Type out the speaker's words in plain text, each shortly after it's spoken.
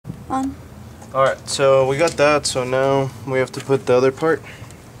on. Alright, so we got that, so now we have to put the other part.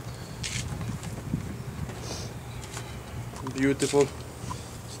 Beautiful.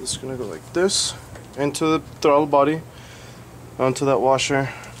 So it's gonna go like this, into the throttle body, onto that washer,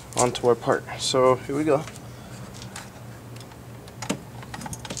 onto our part. So here we go.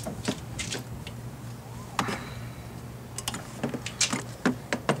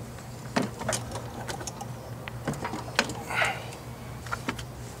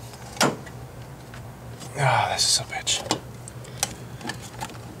 Ah, this is a bitch.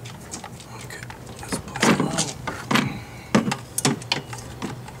 Okay, let's put it on.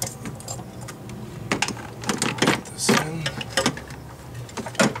 Put this in.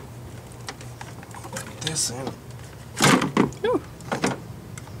 Put this in. Ooh.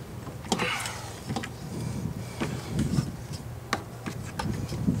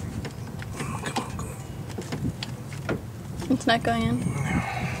 Come on. It's not going in.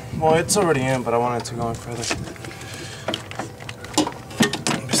 Well, it's already in, but I want it to go in further.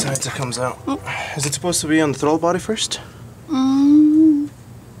 Besides, it comes out. Oh. Is it supposed to be on the throttle body first?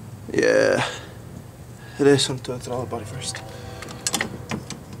 Yeah. It is on the throttle body first.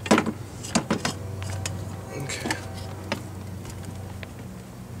 Okay.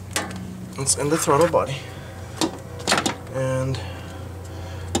 It's in the throttle body. And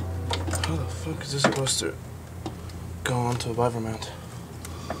how the fuck is this supposed to go onto a viper mount?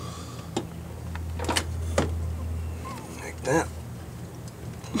 That.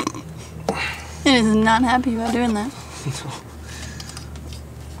 It is not happy about doing that. No.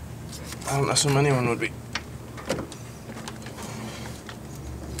 I don't assume anyone would be.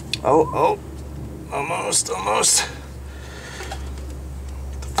 Oh, almost. Get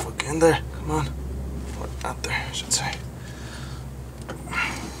the fuck in there, come on. Or out there, I should say.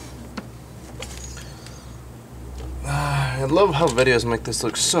 I love how videos make this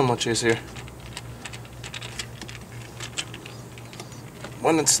look so much easier.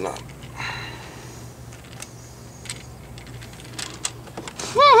 When it's not.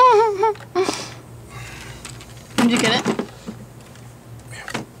 Did you get it? Yeah.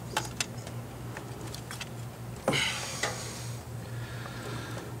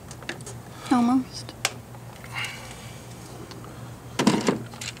 Almost.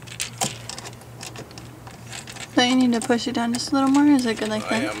 So you need to push it down just a little more, or is it good like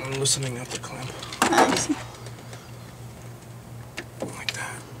that? I am. I'm loosening up the clamp. I see. Like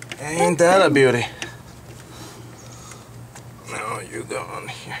that. Ain't that a beauty? Now you go on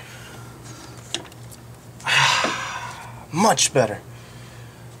here. Much better.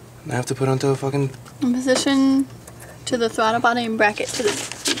 Now I have to put onto a fucking... In position to the throttle body and bracket to the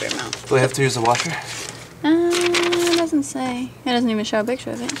beaver mount. Do I have to use the washer? It doesn't say. It doesn't even show a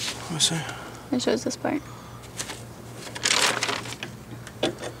picture of it. What's that? It shows this part.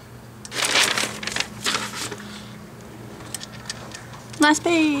 Last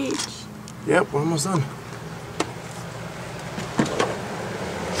page. Yep, we're almost done.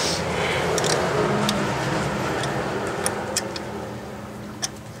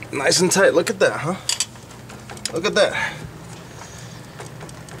 Nice and tight. Look at that, huh? Look at that.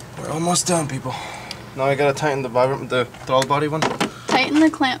 We're almost done, people. Now I gotta tighten the throttle body one. Tighten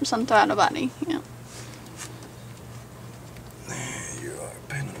the clamps on throttle body. Yeah. There you are,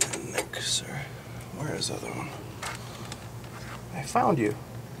 pain in the neck, sir. Where is the other one? I found you.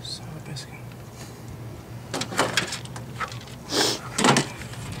 Son of a biscuit.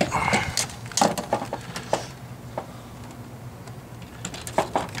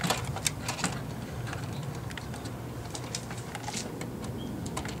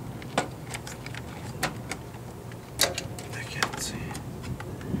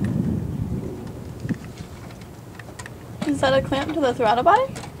 Is that a clamp to the throttle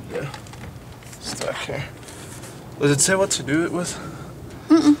body? Yeah. Stuck here. Does it say what to do it with?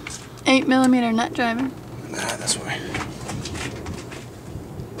 8mm nut driver. Nah, that's why.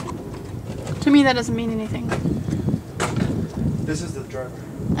 To me, that doesn't mean anything. This is the driver.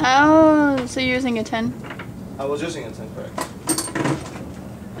 Oh, so you're using a 10? I was using a 10, correct.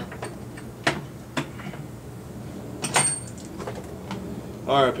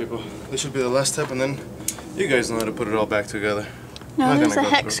 Alright, people. This should be the last step, and then you guys know how to put it all back together. No, there's a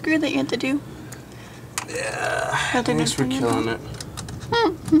hex screw that you have to do. Yeah. Thanks for killing it.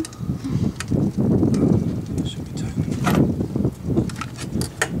 Should be tight.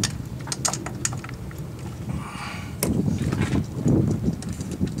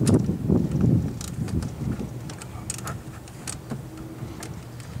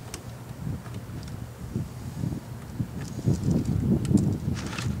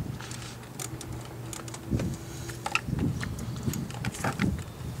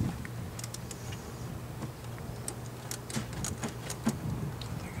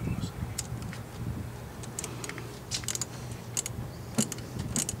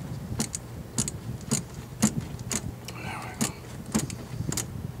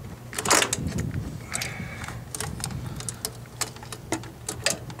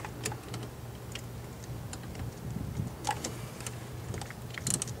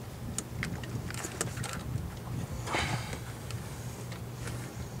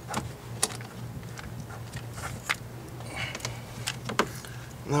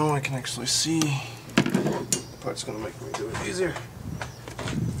 Now I can actually see. The part's gonna make me do it easier.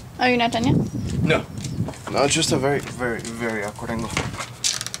 Oh, you're not done yet? No. No, it's just a very, very, very awkward angle.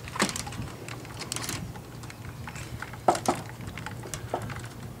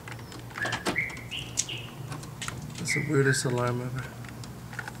 That's the weirdest alarm ever.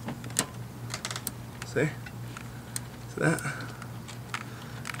 See? See that?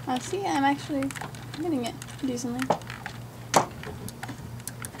 See, I'm actually getting it decently.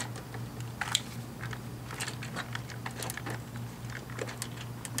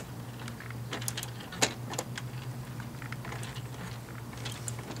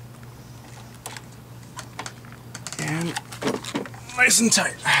 And nice and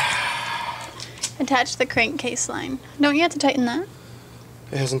tight. Attach the crankcase line. Don't you have to tighten that?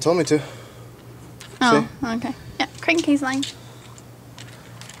 It hasn't told me to. Oh, See? okay. Yeah, crankcase line.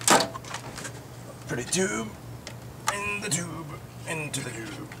 Pretty tube. In the tube. Into the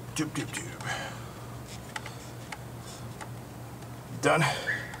tube. Tube, tube, tube. Done.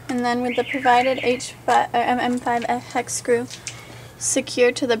 And then with the provided M5 hex screw,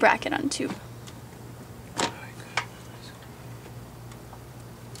 secure to the bracket on tube.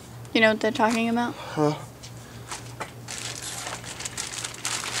 You know what they're talking about? Huh?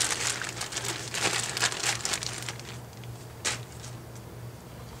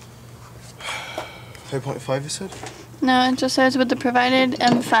 .5 you said? No, it just says with the provided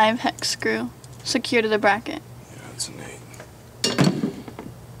M5 hex screw, secure to the bracket. Yeah, that's an 8.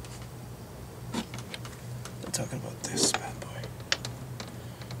 I'm talking about this bad boy.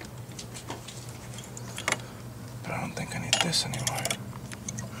 But I don't think I need this anymore.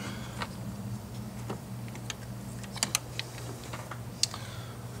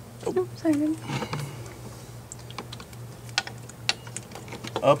 Oh, sorry. Babe.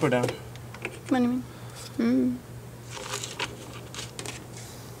 Up or down? What do you mean?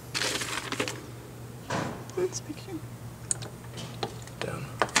 That's a picture. Down.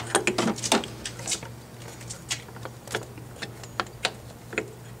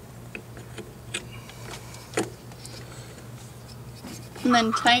 And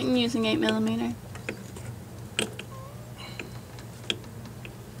then tighten using 8mm.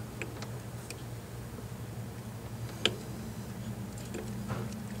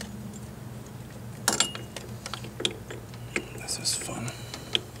 This is fun.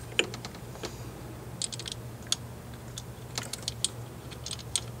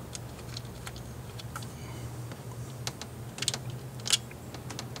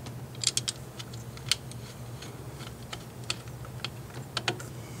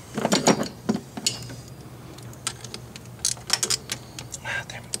 Ah,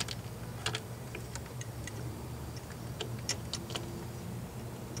 damn it.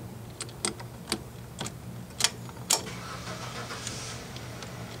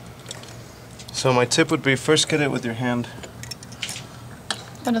 So my tip would be first get it with your hand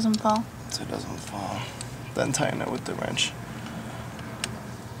So it doesn't fall. so it doesn't fall. Then tighten it with the wrench.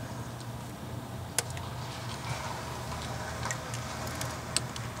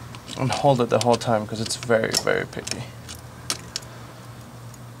 And hold it the whole time because it's very, very picky.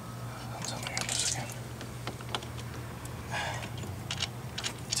 Don't tell me you're this again.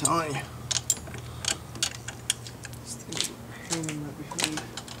 I'm telling you. This thing's a pain in my behind.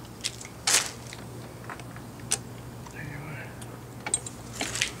 There you are.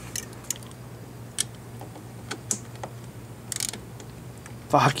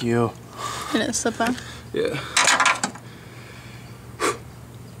 Fuck you. Did it slip on? Yeah.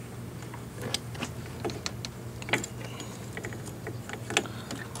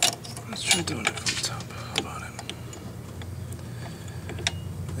 Let's try doing it from the top. How about it?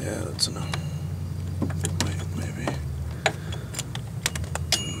 Yeah, that's enough. Wait, maybe.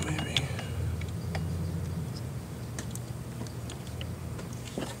 Maybe.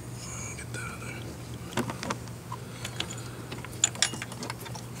 Get that out of there.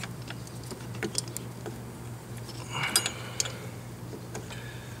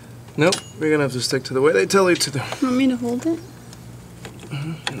 Nope, we're gonna have to stick to the way they tell you to do. Want me to hold it?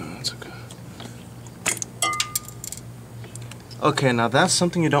 No, that's okay. Okay, now that's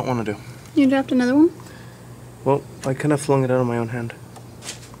something you don't want to do. You dropped another one? Well, I kind of flung it out of my own hand.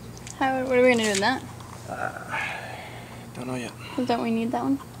 How? What are we gonna do with that? Don't know yet. Don't we need that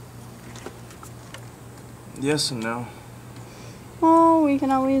one? Yes and no. Oh, we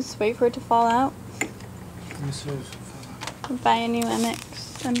can always wait for it to fall out. Let me see if Buy a new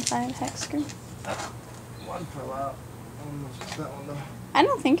M5 hex screw. one fell out. I don't know if it's that one though. I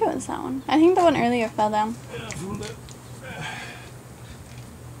don't think it was that one. I think the one earlier fell down. Yeah,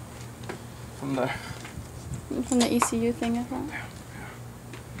 from there. From the ECU thing, I thought.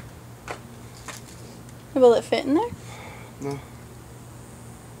 Will it fit in there? No.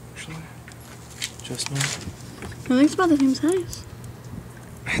 Actually, just now. I think it's about the same size.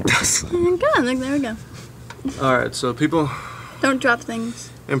 It does. Oh my god, look, there we go. Alright, so people... Don't drop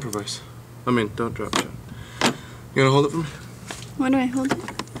things. Improvise. I mean, don't drop it. You gonna hold it for me? Why do I hold it?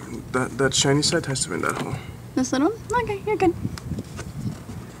 That shiny side has to be in that hole. This little one? Okay, you're good.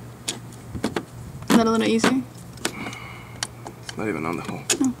 Is that a little easier? It's not even on the hole.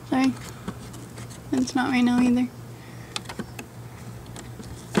 Oh, sorry. It's not right now either.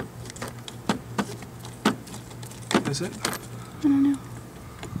 Is it? I don't know.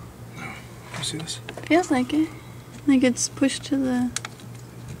 No. You see this? Feels like it. Like it's pushed to the...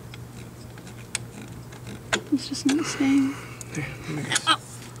 It's just not staying. Here, let me guess. Oh.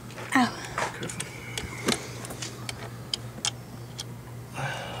 Ow. Careful. I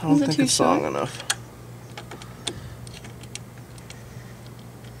don't think it's long enough.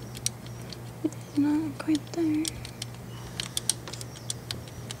 It's not quite there.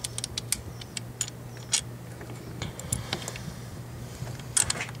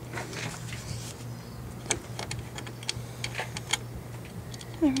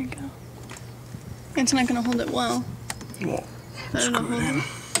 There we go. It's not gonna hold it well. Well, But it'll hold it.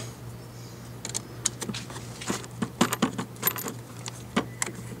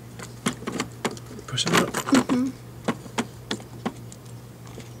 Push it up. Mm-hmm.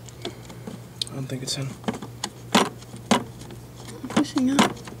 I don't think it's in. Pushing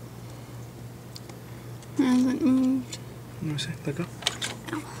up. It hasn't moved. Let me see. Let go.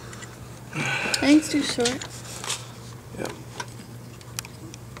 I think it's too short. Yeah.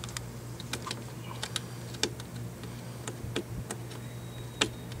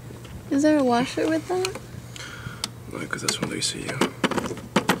 Is there a washer with that? No, because that's when they see you.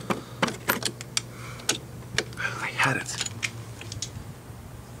 I had it.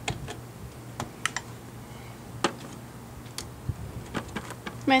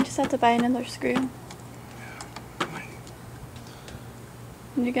 Might just have to buy another screw. Yeah.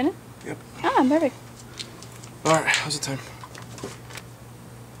 Did you get it? Yep. Ah, perfect. Alright, how's the time?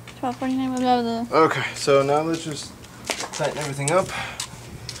 12:49. Blah, blah, blah. Okay, so now let's just tighten everything up.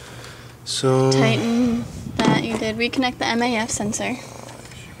 So... Tighten that you did. Reconnect the MAF sensor. Here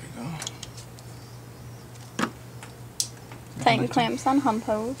we go. Tighten clamps on hump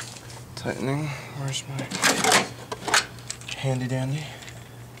hose. Tightening. Where's my handy dandy?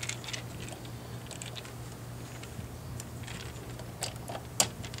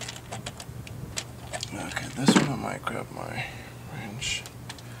 Okay, this one I might grab my wrench.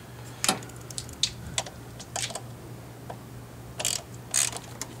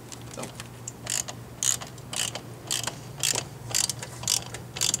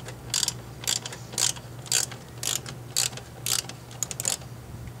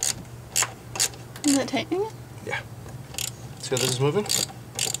 Is it tightening it? Yeah. See how this is moving?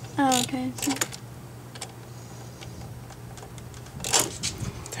 Oh, okay. So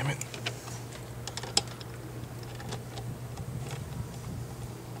Damn it.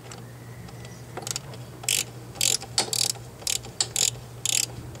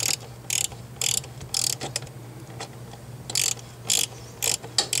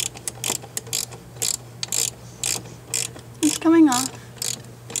 it's coming off.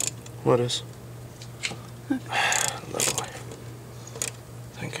 What is? Okay. Lovely.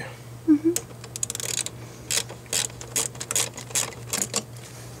 Thank you. Mm-hmm.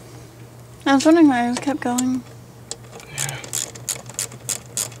 I was wondering why it kept going. Yeah.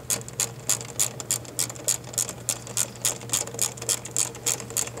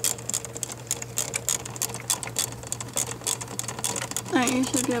 Alright, you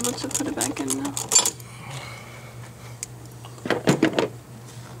should be able to put it back in now.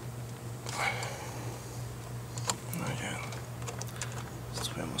 Not yet. It's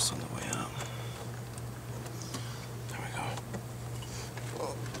almost on the way out. There we go.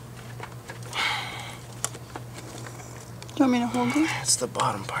 Do you want me to hold it? It's the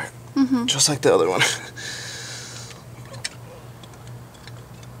bottom part. Mm-hmm. Just like the other one.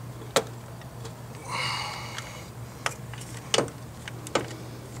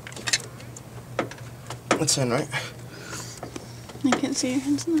 It's in, right? I can't see your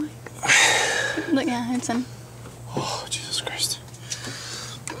hands in the mic. Look, yeah, it's in. Oh, Jesus Christ.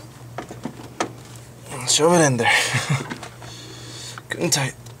 Shove it in there. Good and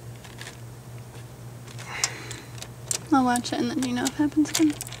tight. I'll watch it and then you know if it happens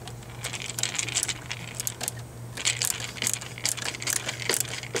again.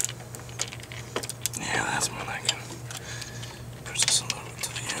 Yeah, that's more like it. Push this a little bit to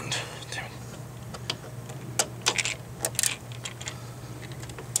the end. Damn it.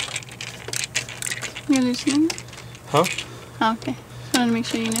 You're loosening it? Huh? Oh, okay. I wanted to make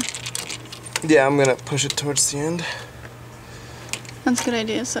sure you knew. Yeah, I'm gonna push it towards the end. That's a good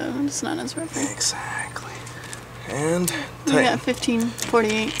idea, so it's not as rough. Exactly. And We tighten. got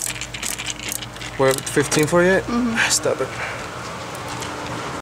 1548. We're at 1548? Mm-hmm. Stop it.